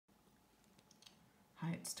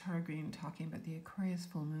Hi, it's Tara Green talking about the Aquarius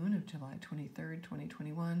Full Moon of July 23rd,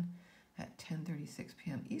 2021 at 10:36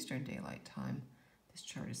 p.m. Eastern Daylight Time. This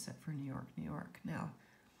chart is set for New York, New York. Now,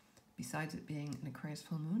 besides it being an Aquarius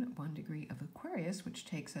Full Moon at 1 degree of Aquarius, which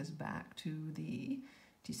takes us back to the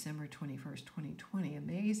December 21st, 2020,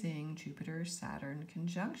 amazing Jupiter-Saturn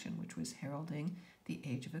conjunction, which was heralding the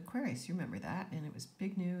age of Aquarius. You remember that? And it was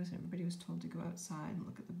big news, and everybody was told to go outside and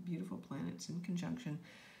look at the beautiful planets in conjunction.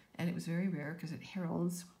 And it was very rare because it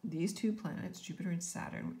heralds these two planets, Jupiter and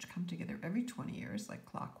Saturn, which come together every 20 years like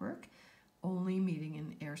clockwork, only meeting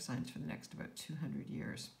in air signs for the next about 200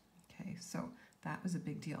 years. Okay, so that was a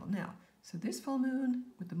big deal. Now, so this full moon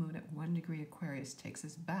with the moon at 1 degree Aquarius takes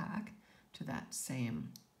us back to that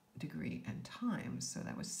same degree and time. So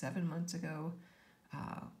that was 7 months ago.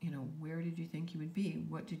 Where did you think you would be?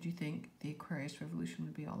 What did you think the Aquarius revolution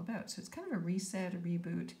would be all about? So it's kind of a reset, a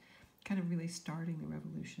reboot, kind of really starting the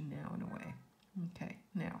revolution now in a way. Okay,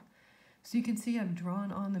 now, so you can see I've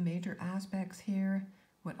drawn on the major aspects here.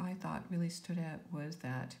 What I thought really stood out was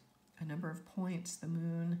that a number of points, the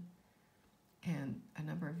moon, and a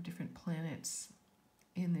number of different planets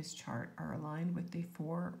in this chart are aligned with the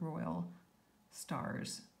 4 royal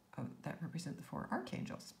stars that represent the 4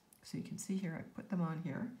 archangels. So you can see here, I put them on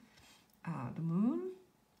here.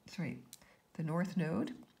 The North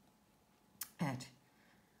Node at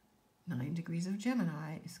 9 degrees of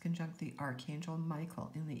Gemini is conjunct the Archangel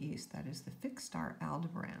Michael in the east. That is the fixed star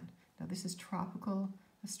Aldebaran. Now this is tropical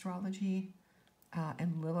astrology,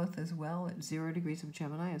 and Lilith as well at 0 degrees of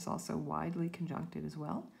Gemini is also widely conjuncted as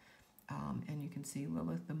well. And you can see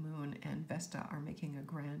Lilith, the moon, and Vesta are making a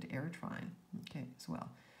grand air trine, okay, as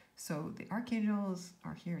well. So the archangels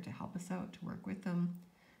are here to help us out, to work with them.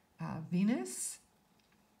 Venus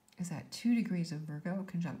is at 2 degrees of Virgo,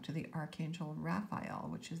 conjunct to the Archangel Raphael,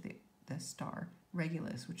 which is the star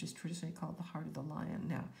Regulus, which is traditionally called the heart of the lion.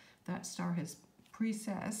 Now, that star has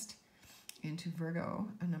precessed into Virgo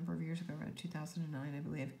a number of years ago, around 2009, I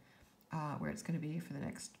believe, where it's going to be for the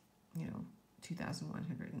next,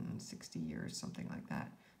 2,160 years, something like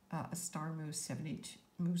that. A star moves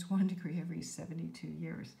 1 degree every 72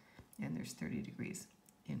 years, and there's 30 degrees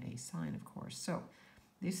in a sign, of course. So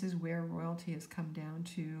this is where royalty has come down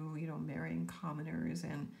to, marrying commoners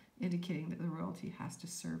and indicating that the royalty has to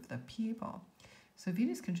serve the people. So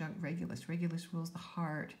Venus conjunct Regulus. Regulus rules the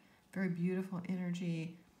heart. Very beautiful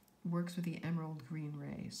energy. Works with the emerald green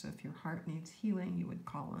ray. So if your heart needs healing, you would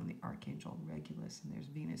call on the Archangel Regulus. And there's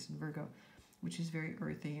Venus in Virgo, which is very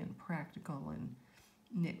earthy and practical and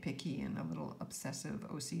nitpicky and a little obsessive,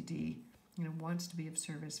 OCD. Wants to be of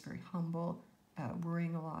service, very humble,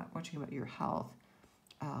 worrying a lot, watching about your health,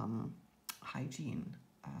 hygiene,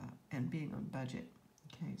 and being on budget.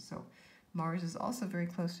 Okay, so Mars is also very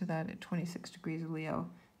close to that at 26 degrees of Leo.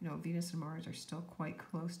 Venus and Mars are still quite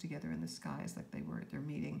close together in the skies, like they were at their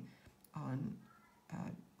meeting on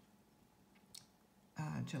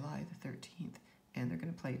July the 13th. And they're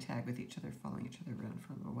going to play tag with each other, following each other around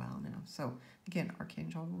for a little while now. So again,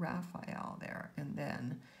 Archangel Raphael there. And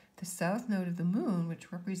then the south node of the moon,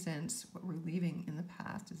 which represents what we're leaving in the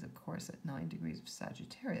past, is of course at 9 degrees of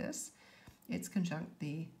Sagittarius. It's conjunct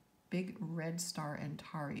the big red star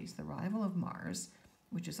Antares, the rival of Mars,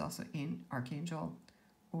 which is also in Archangel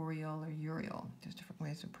Oriole or Uriel. There's different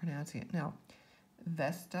ways of pronouncing it. Now,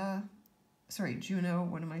 Juno,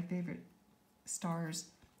 one of my favorite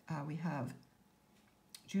stars. We have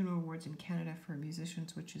Juno Awards in Canada for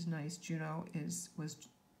musicians, which is nice. Juno was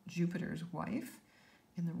Jupiter's wife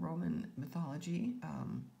in the Roman mythology.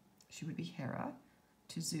 She would be Hera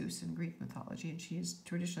to Zeus in Greek mythology, and she is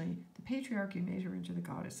traditionally, the patriarchy made her into the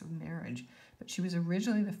goddess of marriage, but she was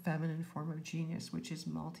originally the feminine form of genius, which is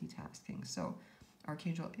multitasking. So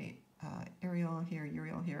Archangel Uriel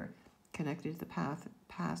here, connected to the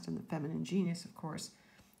past and the feminine genius, of course,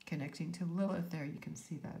 connecting to Lilith there, you can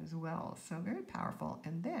see that as well. So very powerful.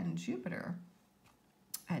 And then Jupiter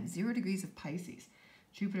at 0 degrees of Pisces.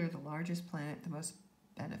 Jupiter, the largest planet, the most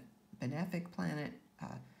benefic planet.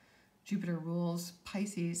 Jupiter rules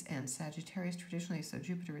Pisces and Sagittarius traditionally, so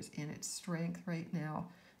Jupiter is in its strength right now,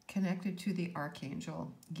 connected to the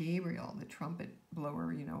Archangel Gabriel, the trumpet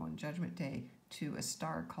blower, on Judgment Day, to a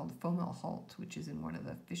star called Fomalhaut, which is in one of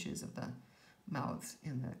the fishes of the mouths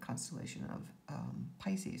in the constellation of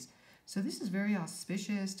Pisces. So this is very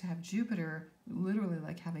auspicious to have Jupiter, literally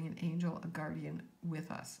like having an angel, a guardian with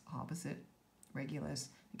us, opposite Regulus.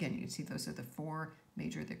 Again, you can see those are the 4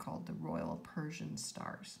 major, they're called the royal Persian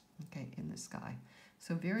stars, okay, in the sky.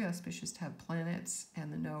 So very auspicious to have planets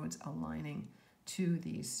and the nodes aligning to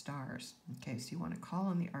these stars. Okay, so you want to call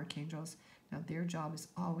on the archangels. Now their job is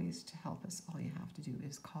always to help us. All you have to do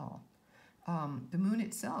is call. The moon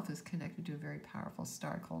itself is connected to a very powerful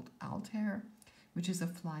star called Altair, which is a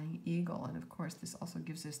flying eagle. And of course, this also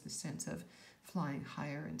gives us the sense of flying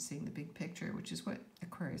higher and seeing the big picture, which is what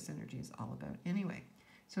Aquarius energy is all about anyway.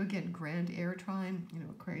 So again, grand air trine.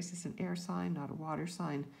 Aquarius is an air sign, not a water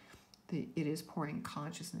sign. It is pouring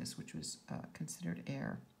consciousness, which was considered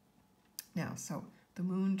air. Now, so the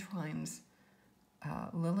moon trines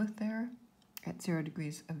Lilith there at 0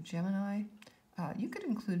 degrees of Gemini. You could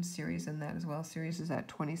include Ceres in that as well. Ceres is at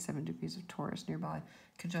 27 degrees of Taurus nearby,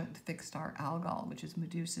 conjunct the fixed star Algol, which is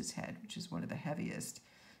Medusa's head, which is one of the heaviest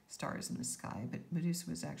stars in the sky. But Medusa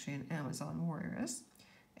was actually an Amazon warrioress.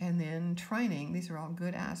 And then trining, these are all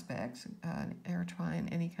good aspects. Air trine,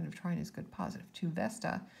 any kind of trine is good, positive. To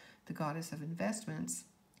Vesta, the goddess of investments,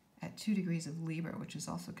 at 2 degrees of Libra, which is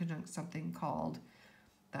also conjunct something called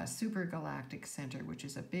the supergalactic center, which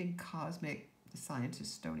is a big cosmic. The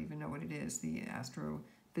scientists don't even know what it is. The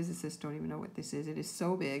astrophysicists don't even know what this is. It is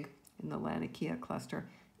so big in the Laniakea cluster,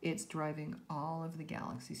 it's driving all of the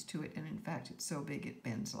galaxies to it. And in fact, it's so big it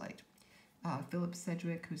bends light. Philip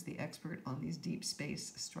Sedgwick, who's the expert on these deep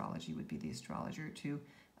space astrology, would be the astrologer to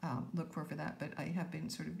look for that. But I have been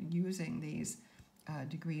sort of using these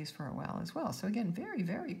degrees for a while as well. So again, very,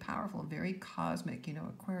 very powerful, very cosmic.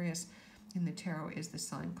 Aquarius in the tarot is the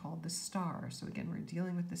sign called the star. So again, we're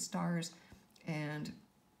dealing with the stars. And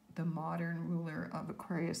the modern ruler of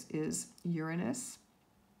Aquarius is Uranus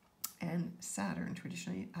and Saturn.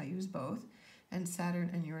 Traditionally, I use both. And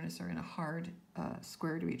Saturn and Uranus are in a hard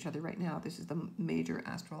square to each other right now. This is the major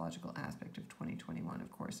astrological aspect of 2021,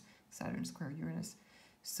 of course, Saturn square Uranus.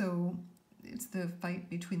 So it's the fight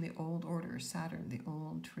between the old order, Saturn, the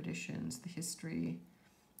old traditions, the history,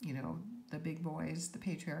 the big boys, the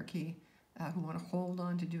patriarchy, who want to hold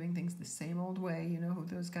on to doing things the same old way. You know who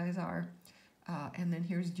those guys are. And then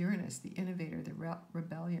here's Uranus, the innovator, the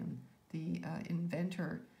rebellion, the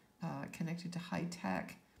inventor, connected to high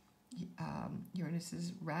tech. Uranus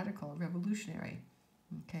is radical, revolutionary.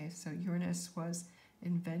 Okay, so Uranus was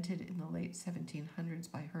invented in the late 1700s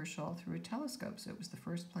by Herschel through a telescope. So it was the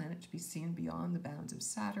first planet to be seen beyond the bounds of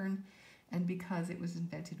Saturn. And because it was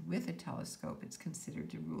invented with a telescope, it's considered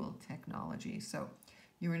to rule technology. So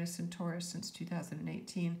Uranus and Taurus since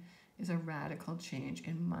 2018 is a radical change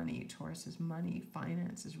in money. Taurus is money,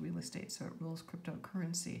 finances, real estate, so it rules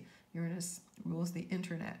cryptocurrency. Uranus rules the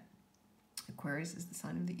internet. Aquarius is the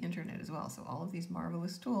sign of the internet as well. So all of these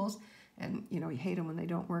marvelous tools, and we hate them when they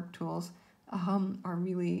don't work, tools, are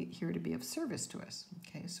really here to be of service to us.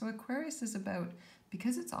 Okay, so Aquarius is about,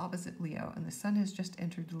 because it's opposite Leo, and the sun has just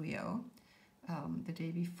entered Leo the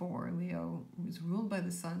day before. Leo was ruled by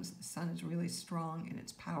the sun, so the sun is really strong in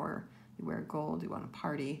its power. You wear gold, you want to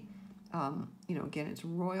party. Again, it's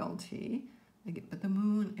royalty. But the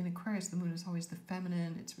moon in Aquarius, the moon is always the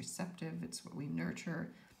feminine. It's receptive. It's what we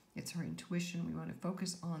nurture. It's our intuition. We want to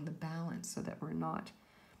focus on the balance so that we're not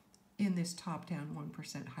in this top-down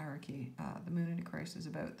 1% hierarchy. The moon in Aquarius is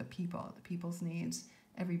about the people, the people's needs.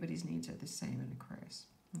 Everybody's needs are the same in Aquarius.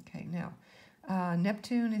 Okay, now,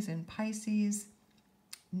 Neptune is in Pisces.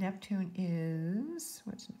 Neptune is,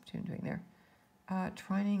 what's Neptune doing there?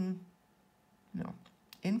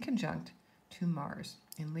 In conjunct to Mars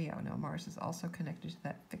in Leo. Now, Mars is also connected to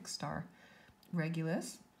that fixed star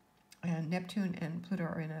Regulus. And Neptune and Pluto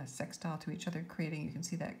are in a sextile to each other, creating, you can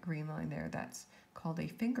see that green line there, that's called a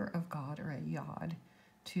finger of God, or a yod,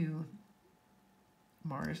 to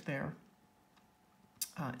Mars there.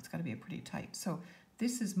 It's got to be a pretty tight. So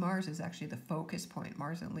Mars is actually the focus point.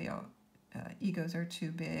 Mars and Leo. Egos are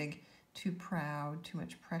too big, too proud, too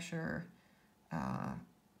much pressure,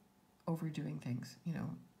 overdoing things,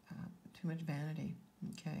 too much vanity.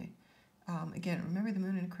 Okay. Again, remember the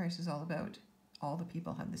moon in Aquarius is all about all the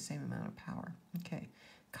people have the same amount of power. Okay.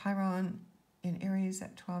 Chiron in Aries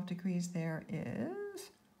at 12 degrees there is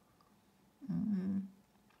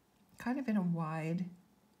kind of in a wide,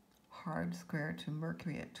 hard square to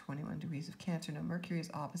Mercury at 21 degrees of Cancer. Now, Mercury is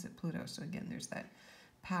opposite Pluto. So again, there's that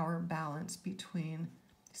power balance between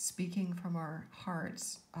speaking from our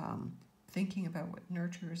hearts, thinking about what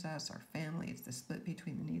nurtures us, our family. It's the split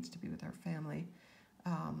between the needs to be with our family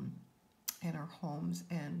and our homes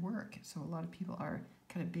and work. So a lot of people are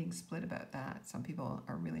kind of being split about that. Some people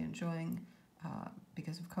are really enjoying,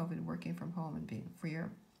 because of COVID, working from home and being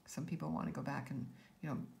freer. Some people want to go back and,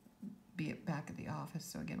 be back at the office.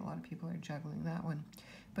 So again, a lot of people are juggling that one.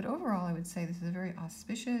 But overall, I would say this is a very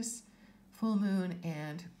auspicious full moon.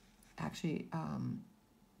 And actually,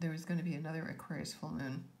 there is going to be another Aquarius full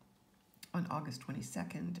moon on August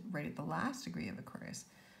 22nd, right at the last degree of Aquarius.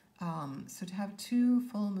 So to have two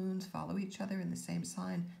full moons follow each other in the same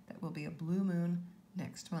sign, that will be a blue moon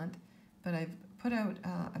next month, But I've put out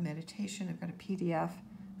a meditation. I've got a PDF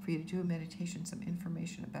for you to do a meditation, some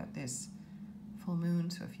information about this full moon.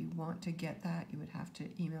 So if you want to get that, you would have to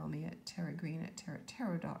email me at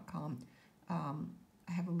taragreen@tarottarot.com.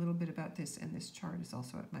 I have a little bit about this, and this chart is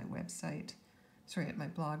also at my website. Sorry, at my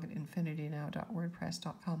blog at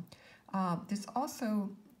infinitynow.wordpress.com. This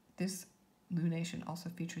lunation also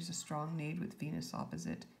features a strong need with Venus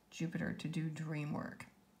opposite Jupiter to do dream work.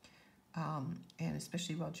 And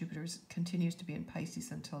especially while Jupiter continues to be in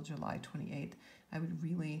Pisces until July 28th, I would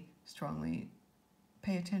really strongly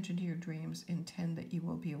pay attention to your dreams, intend that you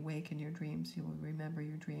will be awake in your dreams, you will remember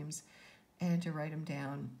your dreams, and to write them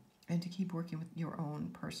down, and to keep working with your own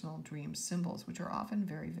personal dream symbols, which are often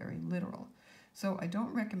very, very literal. So I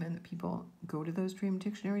don't recommend that people go to those dream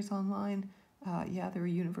dictionaries online. Yeah, there are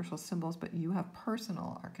universal symbols, but you have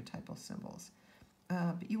personal archetypal symbols.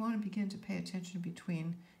 But you want to begin to pay attention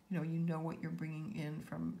between, you know what you're bringing in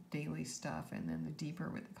from daily stuff, and then the deeper,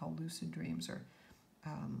 what they call lucid dreams, or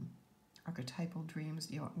archetypal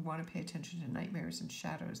dreams. You want to pay attention to nightmares and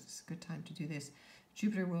shadows. This is a good time to do this.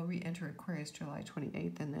 Jupiter will re-enter Aquarius July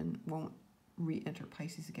 28th, and then won't re-enter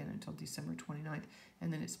Pisces again until December 29th.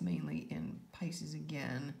 And then it's mainly in Pisces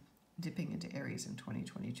again, dipping into Aries in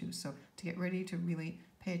 2022. So to get ready to really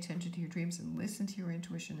pay attention to your dreams and listen to your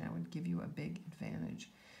intuition now would give you a big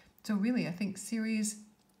advantage. So really, I think Ceres,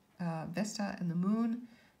 Vesta, and the Moon,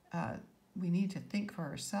 we need to think for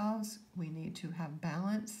ourselves. We need to have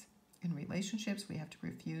balance in relationships. We have to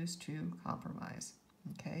refuse to compromise,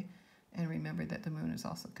 okay? And remember that the Moon is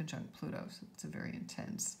also conjunct Pluto, so it's a very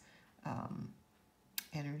intense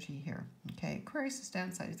energy here, okay? Aquarius'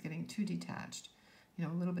 downside is getting too detached, a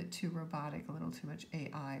little bit too robotic, a little too much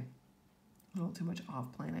AI, a little too much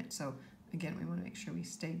off-planet. So again, we want to make sure we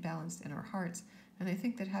stay balanced in our hearts. And I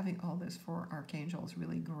think that having all those 4 archangels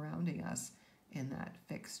really grounding us in that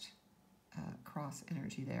fixed cross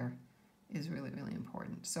energy there is really, really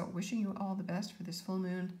important. So wishing you all the best for this full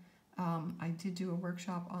moon. I did do a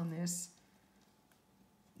workshop on this.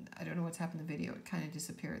 I don't know what's happened to the video. It kind of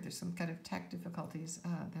disappeared. There's some kind of tech difficulties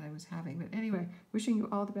that I was having. But anyway, wishing you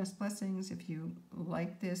all the best blessings. If you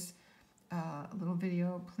like this little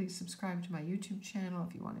video, please subscribe to my YouTube channel.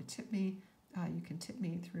 If you want to tip me, you can tip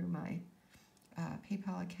me through my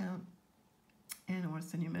PayPal account. And I want to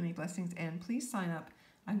send you many blessings. And please sign up.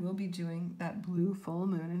 I will be doing that blue full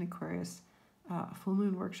moon in Aquarius full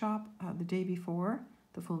moon workshop the day before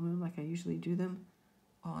the full moon, like I usually do them,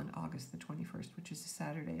 on August the 21st, which is a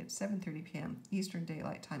Saturday at 7:30 p.m. Eastern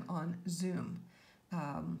Daylight Time on Zoom.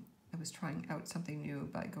 I was trying out something new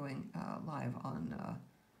by going live on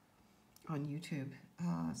YouTube.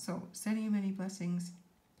 So sending you many blessings.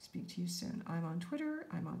 Speak to you soon. I'm on Twitter.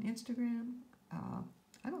 I'm on Instagram.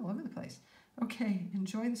 I'm all over the place. Okay,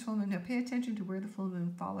 enjoy this full moon. Now pay attention to where the full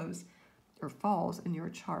moon follows or falls in your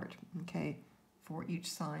chart, okay? For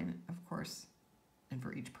each sign, of course, and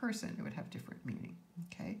for each person, it would have different meaning,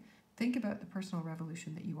 okay? Think about the personal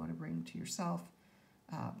revolution that you want to bring to yourself.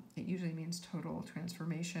 It usually means total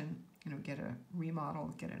transformation, get a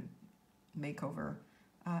remodel, get a makeover,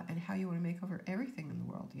 and how you want to make over everything in the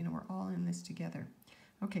world. We're all in this together.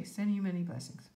 Okay, sending you many blessings.